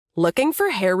Looking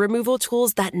for hair removal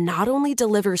tools that not only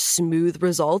deliver smooth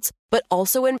results, but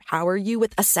also empower you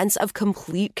with a sense of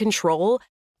complete control?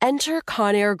 Enter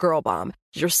Conair Girl Bomb,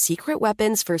 your secret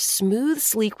weapons for smooth,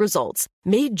 sleek results,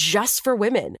 made just for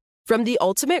women. From the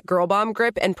ultimate Girl Bomb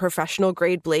grip and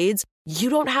professional-grade blades, you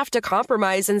don't have to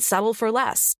compromise and settle for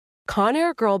less.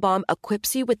 Conair Girl Bomb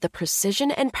equips you with the precision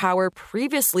and power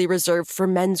previously reserved for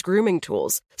men's grooming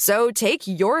tools. So take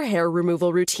your hair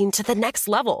removal routine to the next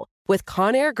level with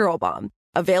Conair Girl Bomb.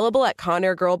 Available at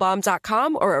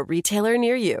ConairGirlBomb.com or a retailer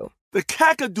near you. The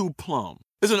Kakadu plum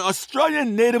is an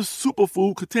Australian native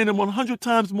superfood containing 100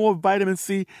 times more vitamin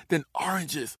C than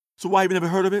oranges. So why have you never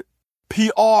heard of it?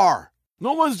 PR.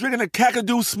 No one's drinking a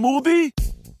Kakadu smoothie?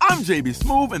 I'm JB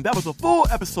Smoove, and that was a full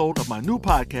episode of my new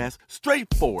podcast,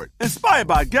 Straightforward, inspired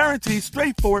by guaranteed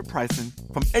straightforward pricing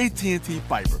from AT&T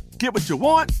Fiber. Get what you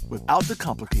want without the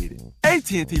complicated.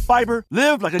 AT&T Fiber,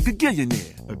 live like a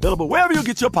gigillionaire. Available wherever you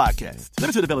get your podcasts.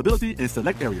 Limited availability in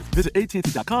select areas. Visit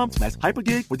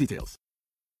AT&T.com/hypergig for details.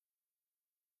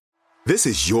 This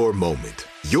is your moment,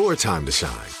 your time to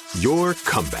shine, your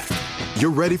comeback.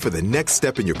 You're ready for the next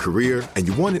step in your career, and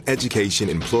you want an education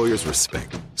employers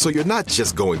respect. So you're not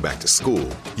just going back to school,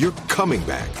 you're coming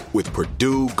back with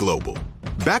Purdue Global.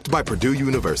 Backed by Purdue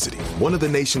University, one of the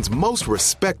nation's most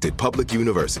respected public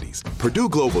universities, Purdue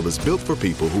Global is built for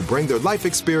people who bring their life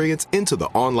experience into the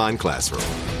online classroom.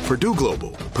 Purdue Global,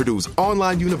 Purdue's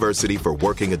online university for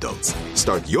working adults.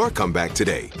 Start your comeback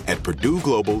today at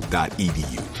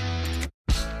purdueglobal.edu.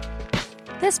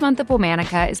 This month of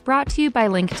Womanica is brought to you by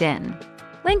LinkedIn.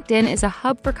 LinkedIn is a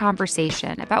hub for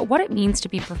conversation about what it means to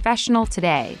be professional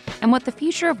today and what the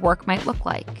future of work might look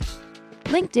like.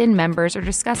 LinkedIn members are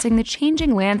discussing the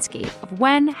changing landscape of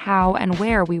when, how, and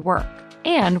where we work,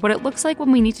 and what it looks like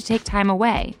when we need to take time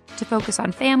away to focus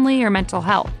on family or mental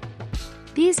health.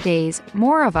 These days,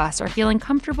 more of us are feeling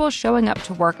comfortable showing up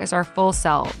to work as our full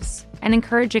selves and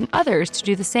encouraging others to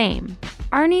do the same.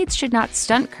 Our needs should not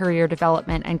stunt career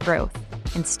development and growth.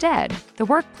 Instead, the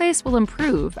workplace will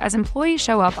improve as employees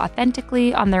show up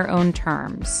authentically on their own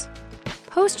terms.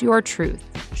 Post your truth.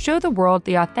 Show the world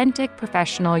the authentic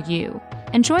professional you.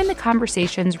 And join the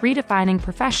conversations redefining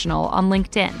professional on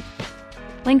LinkedIn.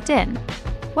 LinkedIn.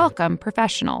 Welcome,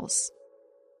 professionals.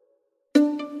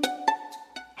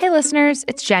 Hey listeners,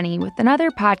 it's Jenny with another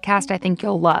podcast I think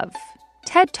you'll love,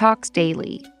 TED Talks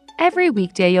Daily. Every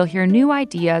weekday, you'll hear new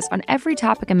ideas on every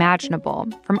topic imaginable,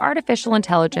 from artificial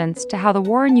intelligence to how the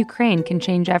war in Ukraine can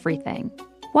change everything.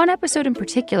 One episode in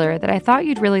particular that I thought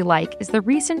you'd really like is the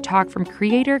recent talk from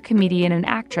creator, comedian, and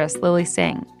actress Lilly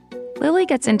Singh. Lilly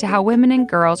gets into how women and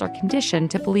girls are conditioned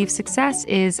to believe success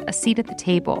is a seat at the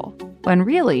table, when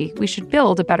really, we should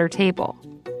build a better table.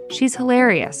 She's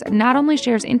hilarious and not only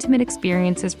shares intimate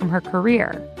experiences from her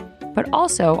career, but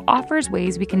also offers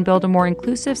ways we can build a more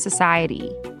inclusive society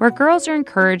where girls are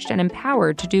encouraged and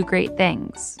empowered to do great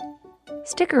things.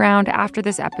 Stick around after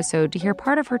this episode to hear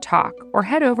part of her talk, or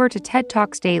head over to TED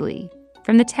Talks Daily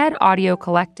from the TED Audio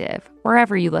Collective,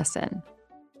 wherever you listen.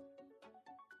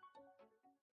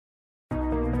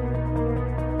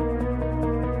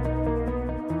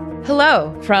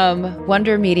 Hello from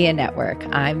Wonder Media Network.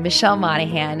 I'm Michelle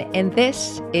Monahan, and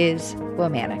this is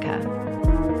Womanica.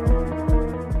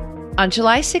 On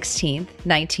July 16,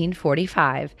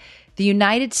 1945, the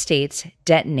United States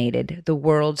detonated the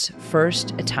world's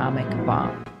first atomic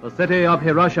bomb. The city of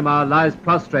Hiroshima lies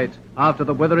prostrate after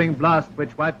the withering blast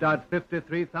which wiped out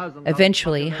 53,000...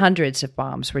 Eventually, hundreds of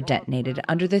bombs were detonated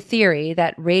under the theory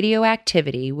that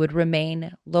radioactivity would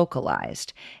remain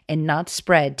localized and not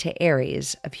spread to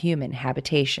areas of human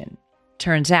habitation.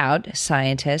 Turns out,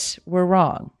 scientists were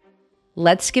wrong.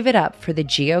 Let's give it up for the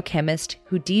geochemist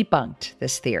who debunked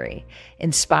this theory,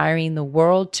 inspiring the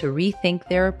world to rethink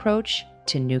their approach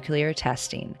to nuclear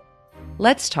testing.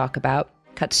 Let's talk about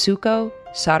Katsuko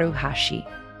Saruhashi.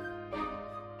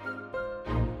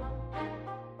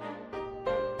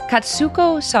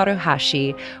 Katsuko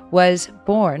Saruhashi was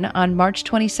born on March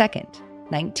 22nd,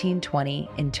 1920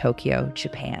 in Tokyo,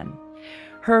 Japan.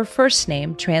 Her first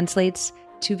name translates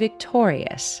to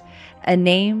victorious, a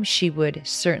name she would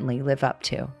certainly live up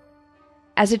to.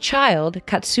 As a child,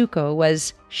 Katsuko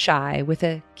was shy with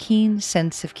a keen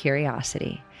sense of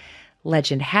curiosity.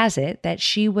 Legend has it that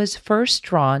she was first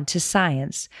drawn to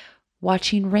science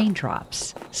watching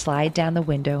raindrops slide down the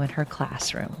window in her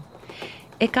classroom.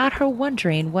 It got her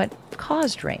wondering what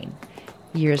caused rain.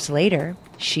 Years later,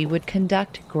 she would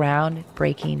conduct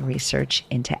groundbreaking research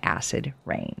into acid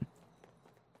rain.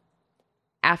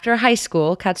 After high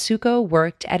school, Katsuko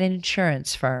worked at an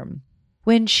insurance firm.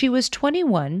 When she was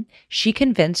 21, she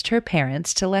convinced her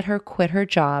parents to let her quit her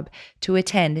job to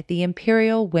attend the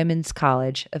Imperial Women's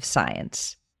College of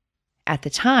Science. At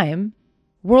the time,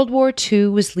 World War II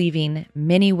was leaving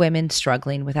many women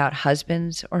struggling without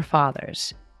husbands or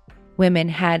fathers. Women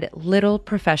had little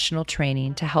professional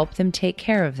training to help them take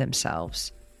care of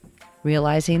themselves.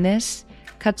 Realizing this,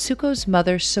 Katsuko's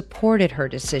mother supported her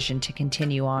decision to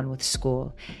continue on with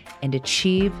school and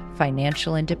achieve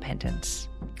financial independence.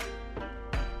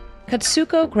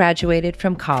 Katsuko graduated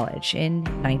from college in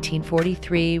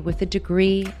 1943 with a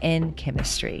degree in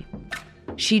chemistry.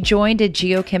 She joined a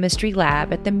geochemistry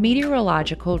lab at the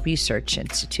Meteorological Research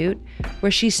Institute,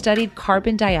 where she studied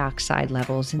carbon dioxide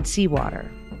levels in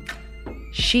seawater.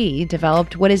 She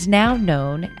developed what is now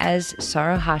known as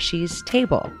Saruhashi's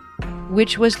table,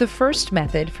 which was the first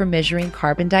method for measuring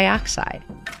carbon dioxide,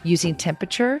 using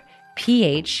temperature,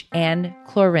 pH, and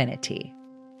chlorinity.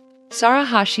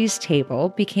 Saruhashi's table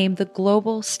became the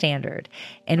global standard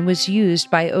and was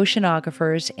used by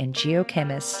oceanographers and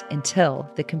geochemists until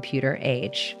the computer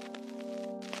age.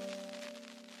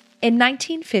 In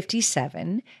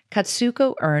 1957,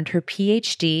 Katsuko earned her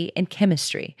PhD in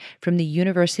chemistry from the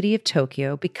University of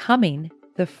Tokyo, becoming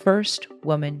the first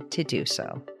woman to do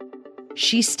so.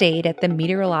 She stayed at the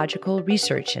Meteorological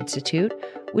Research Institute,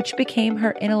 which became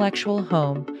her intellectual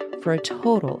home for a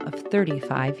total of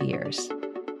 35 years.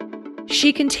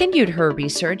 She continued her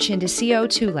research into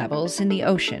CO2 levels in the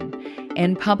ocean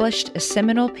and published a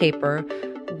seminal paper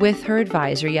with her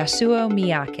advisor Yasuo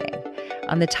Miyake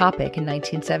on the topic in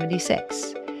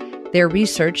 1976. Their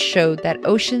research showed that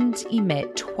oceans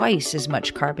emit twice as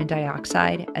much carbon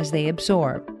dioxide as they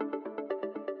absorb.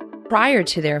 Prior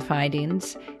to their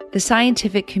findings, the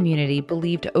scientific community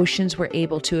believed oceans were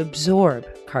able to absorb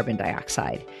carbon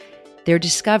dioxide. Their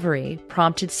discovery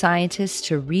prompted scientists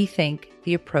to rethink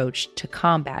the approach to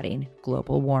combating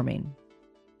global warming.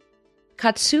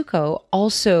 Katsuko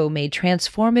also made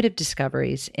transformative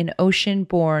discoveries in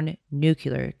ocean-borne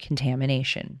nuclear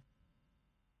contamination.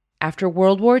 After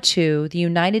World War II, the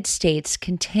United States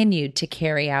continued to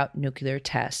carry out nuclear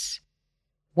tests.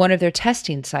 One of their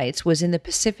testing sites was in the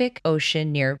Pacific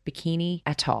Ocean near Bikini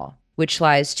Atoll, which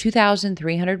lies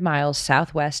 2,300 miles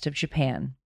southwest of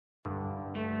Japan.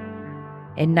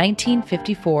 In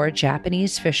 1954,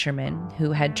 Japanese fishermen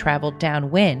who had traveled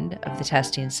downwind of the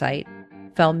testing site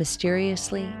fell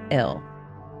mysteriously ill.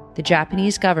 The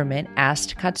Japanese government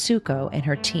asked Katsuko and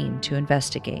her team to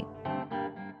investigate.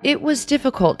 It was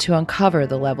difficult to uncover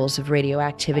the levels of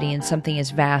radioactivity in something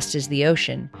as vast as the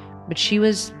ocean, but she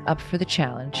was up for the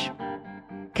challenge.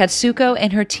 Katsuko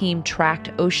and her team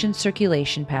tracked ocean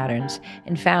circulation patterns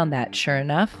and found that, sure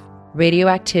enough,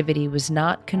 radioactivity was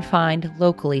not confined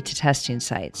locally to testing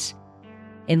sites.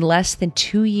 In less than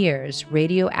 2 years,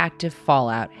 radioactive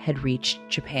fallout had reached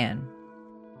Japan.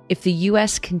 If the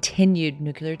U.S. continued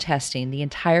nuclear testing, the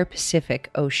entire Pacific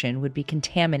Ocean would be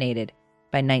contaminated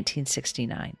by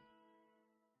 1969.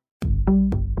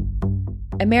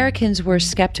 Americans were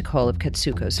skeptical of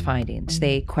Katsuko's findings.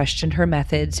 They questioned her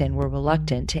methods and were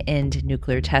reluctant to end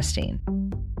nuclear testing.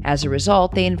 As a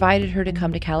result, they invited her to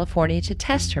come to California to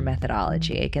test her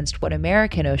methodology against what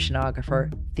American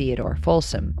oceanographer Theodore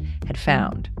Folsom had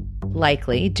found.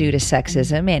 Likely due to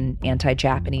sexism and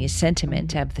anti-Japanese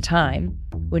sentiment at the time,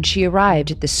 when she arrived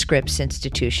at the Scripps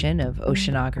Institution of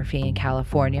Oceanography in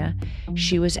California,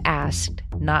 she was asked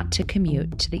not to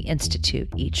commute to the institute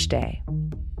each day.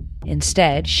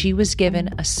 Instead, she was given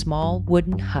a small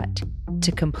wooden hut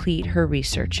to complete her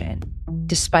research in.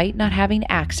 Despite not having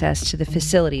access to the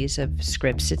facilities of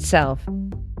Scripps itself,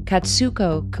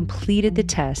 Katsuko completed the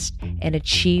test and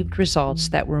achieved results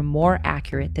that were more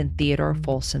accurate than Theodore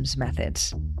Folsom's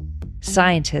methods.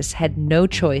 Scientists had no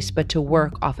choice but to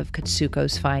work off of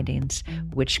Katsuko's findings,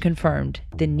 which confirmed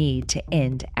the need to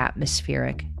end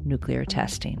atmospheric nuclear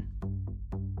testing.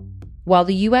 While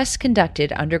the U.S.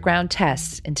 conducted underground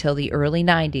tests until the early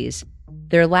 90s,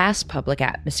 their last public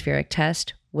atmospheric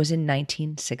test was in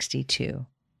 1962.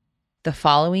 The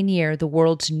following year, the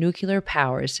world's nuclear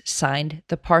powers signed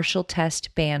the Partial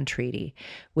Test Ban Treaty,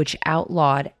 which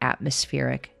outlawed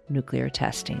atmospheric nuclear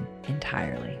testing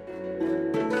entirely.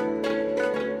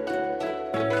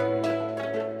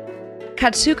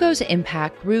 Katsuko's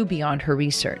impact grew beyond her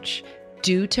research.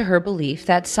 Due to her belief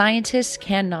that scientists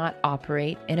cannot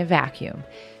operate in a vacuum,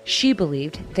 she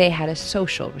believed they had a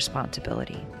social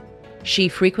responsibility. She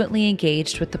frequently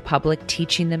engaged with the public,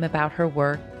 teaching them about her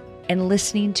work and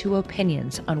listening to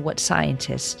opinions on what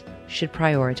scientists should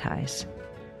prioritize.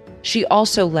 She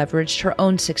also leveraged her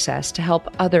own success to help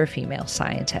other female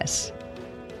scientists.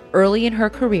 Early in her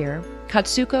career,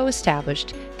 Katsuko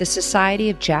established the Society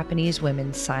of Japanese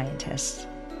Women Scientists,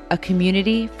 a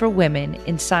community for women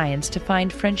in science to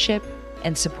find friendship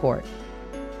and support.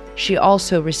 She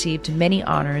also received many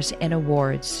honors and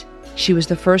awards. She was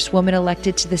the first woman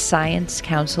elected to the Science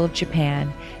Council of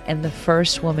Japan and the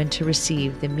first woman to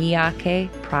receive the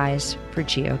Miyake Prize for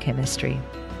Geochemistry.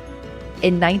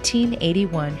 In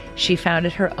 1981, she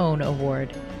founded her own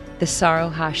award, the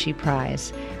Saruhashi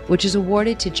Prize, which is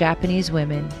awarded to Japanese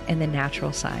women in the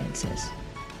natural sciences.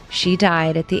 She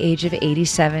died at the age of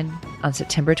 87 on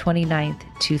September 29,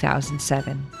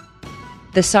 2007.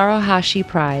 The Saruhashi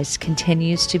Prize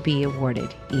continues to be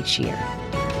awarded each year.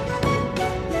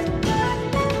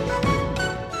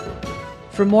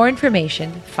 For more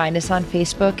information, find us on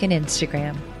Facebook and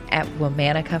Instagram at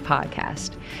Womanica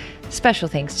Podcast. Special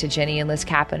thanks to Jenny and Liz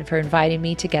Kaplan for inviting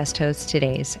me to guest host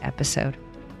today's episode.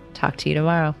 Talk to you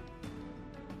tomorrow.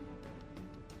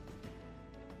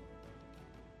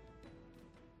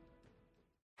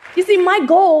 You see, my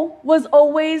goal was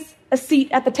always a seat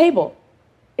at the table.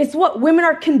 It's what women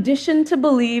are conditioned to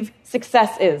believe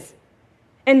success is.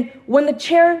 And when the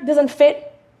chair doesn't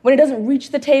fit, when it doesn't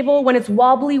reach the table, when it's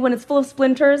wobbly, when it's full of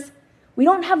splinters, we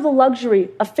don't have the luxury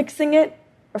of fixing it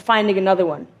or finding another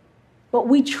one. But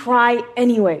we try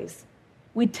anyways.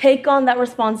 We take on that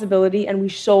responsibility and we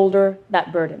shoulder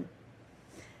that burden.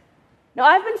 Now,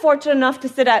 I've been fortunate enough to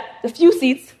sit at a few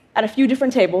seats at a few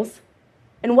different tables.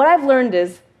 And what I've learned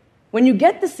is when you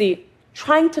get the seat,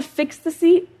 trying to fix the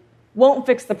seat won't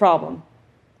fix the problem.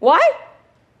 Why?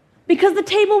 Because the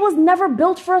table was never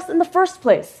built for us in the first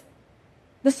place.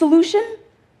 The solution?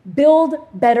 Build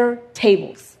better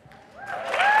tables.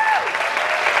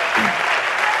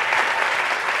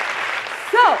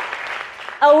 So,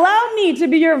 allow me to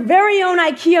be your very own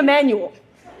IKEA manual.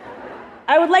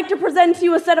 I would like to present to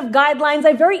you a set of guidelines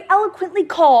I very eloquently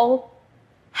call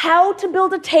How to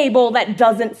Build a Table That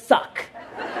Doesn't Suck.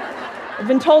 I've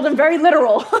been told I'm very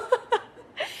literal.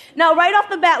 Now, right off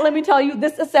the bat, let me tell you,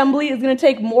 this assembly is going to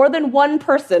take more than one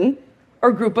person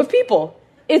or group of people.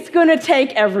 It's going to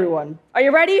take everyone. Are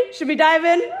you ready? Should we dive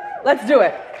in? Let's do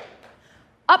it.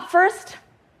 Up first,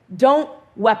 don't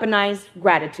weaponize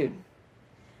gratitude.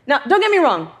 Now, don't get me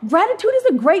wrong. Gratitude is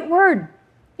a great word.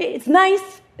 It's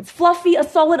nice. It's fluffy, a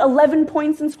solid 11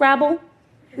 points in Scrabble.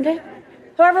 Okay?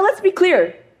 However, let's be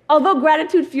clear. Although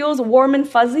gratitude feels warm and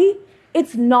fuzzy,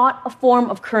 it's not a form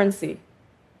of currency.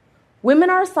 Women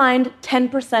are assigned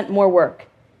 10% more work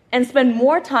and spend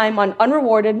more time on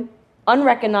unrewarded,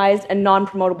 unrecognized, and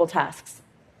non-promotable tasks.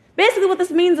 Basically, what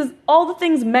this means is all the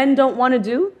things men don't want to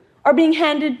do are being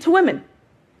handed to women.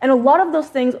 And a lot of those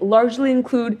things largely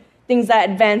include things that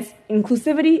advance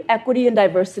inclusivity, equity, and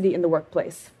diversity in the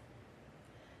workplace.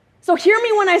 So hear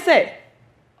me when I say,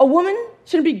 a woman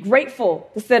shouldn't be grateful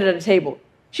to sit at a table.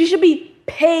 She should be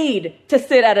paid to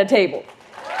sit at a table.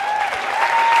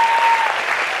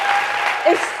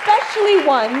 Especially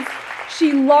ones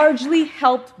she largely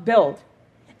helped build.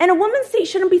 And a woman's seat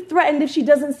shouldn't be threatened if she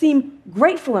doesn't seem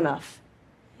grateful enough.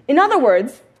 In other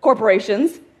words,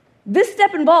 corporations, this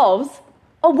step involves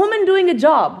a woman doing a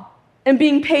job and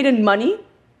being paid in money,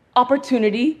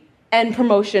 opportunity, and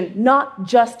promotion, not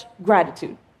just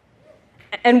gratitude.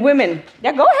 And women,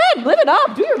 yeah, go ahead, live it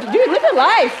up, live your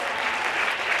life.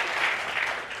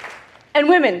 And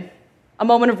women, a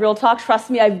moment of real talk. Trust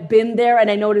me, I've been there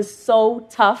and I know it is so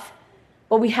tough,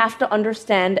 but we have to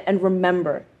understand and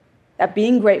remember that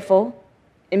being grateful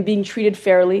and being treated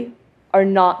fairly are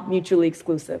not mutually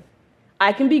exclusive.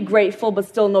 I can be grateful but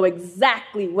still know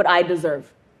exactly what I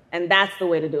deserve, and that's the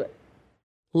way to do it.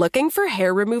 Looking for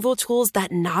hair removal tools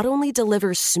that not only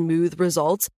deliver smooth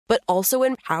results, but also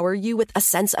empower you with a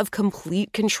sense of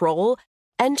complete control?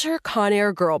 Enter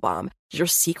Conair Girl Bomb, your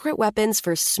secret weapons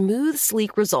for smooth,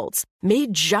 sleek results,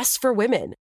 made just for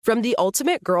women. From the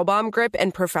ultimate Girl Bomb grip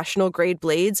and professional-grade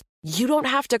blades, you don't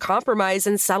have to compromise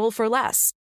and settle for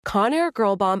less. Conair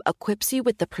Girl Bomb equips you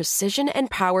with the precision and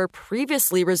power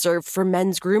previously reserved for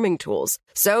men's grooming tools.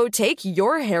 So take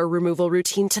your hair removal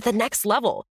routine to the next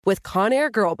level with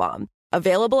Conair Girl Bomb.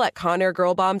 Available at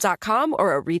ConairGirlBomb.com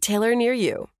or a retailer near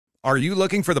you. Are you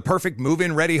looking for the perfect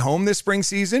move-in ready home this spring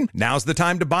season? Now's the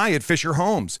time to buy at Fisher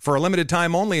Homes. For a limited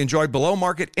time only, enjoy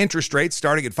below-market interest rates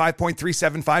starting at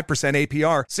 5.375%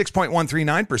 APR,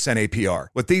 6.139% APR.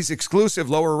 With these exclusive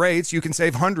lower rates, you can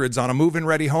save hundreds on a move-in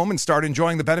ready home and start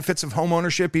enjoying the benefits of home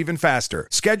ownership even faster.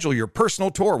 Schedule your personal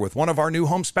tour with one of our new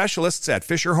home specialists at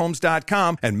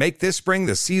FisherHomes.com and make this spring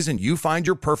the season you find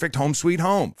your perfect home sweet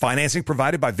home. Financing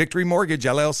provided by Victory Mortgage,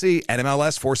 LLC,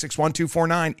 NMLS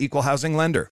 461249, Equal Housing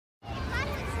Lender.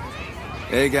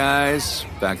 Hey guys,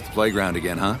 back at the playground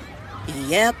again, huh?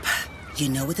 Yep. You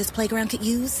know what this playground could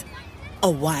use? A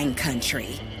wine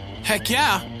country. Heck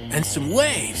yeah, and some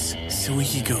waves so we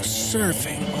could go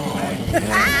surfing. Oh,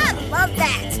 yeah. Love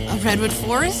that. A redwood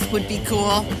forest would be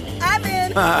cool. I'm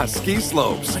in. Ski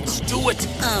slopes. Let's do it.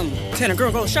 Can a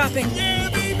girl go shopping? Yeah,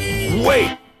 baby.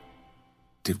 Wait.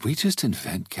 Did we just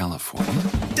invent California?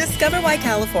 Discover why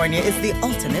California is the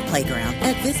ultimate playground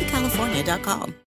at visitcalifornia.com.